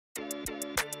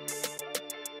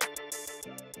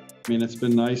I mean, it's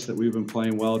been nice that we've been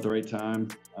playing well at the right time.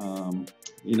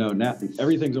 You know, now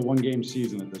everything's a one-game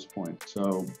season at this point.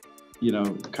 So, you know,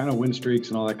 kind of win streaks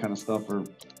and all that kind of stuff are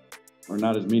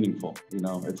not as meaningful. You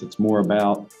know, it's more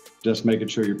about just making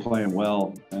sure you're playing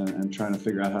well and trying to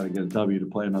figure out how to get a W to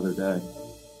play another day.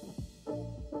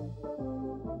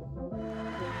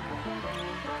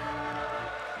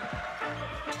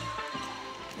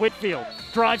 Whitfield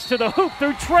drives to the hoop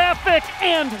through traffic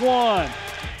and one.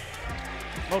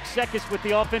 Moksekis with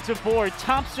the offensive board.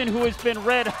 Thompson, who has been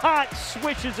red hot,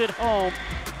 swishes it home.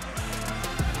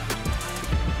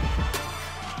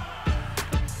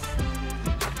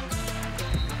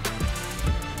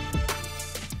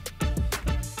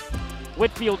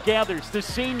 Whitfield gathers the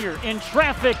senior in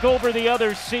traffic over the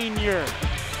other senior.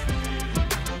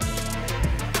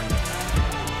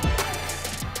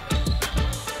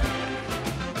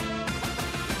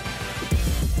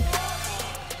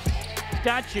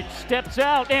 Stacic steps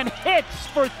out and hits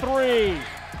for three.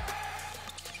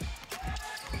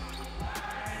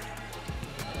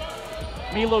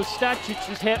 Milo Stacic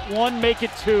has hit one, make it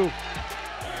two.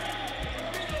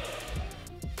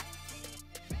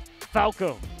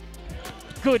 Falco,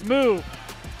 good move.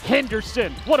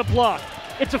 Henderson, what a block.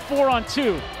 It's a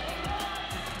 4-on-2.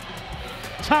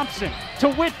 Thompson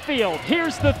to Whitfield,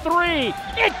 here's the three.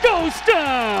 It goes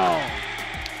down!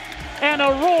 And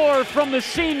a roar from the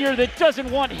senior that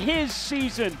doesn't want his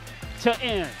season to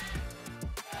end.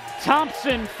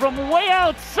 Thompson from way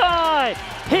outside.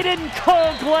 He didn't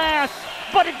call glass,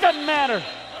 but it doesn't matter.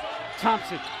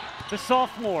 Thompson, the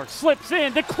sophomore, slips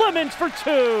in to Clemens for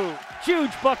two.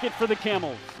 Huge bucket for the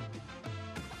Camels.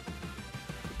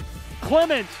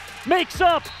 Clemens makes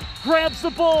up, grabs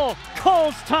the ball,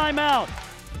 calls timeout.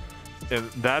 And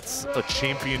that's a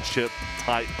championship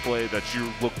type play that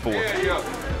you look for.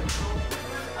 Yeah.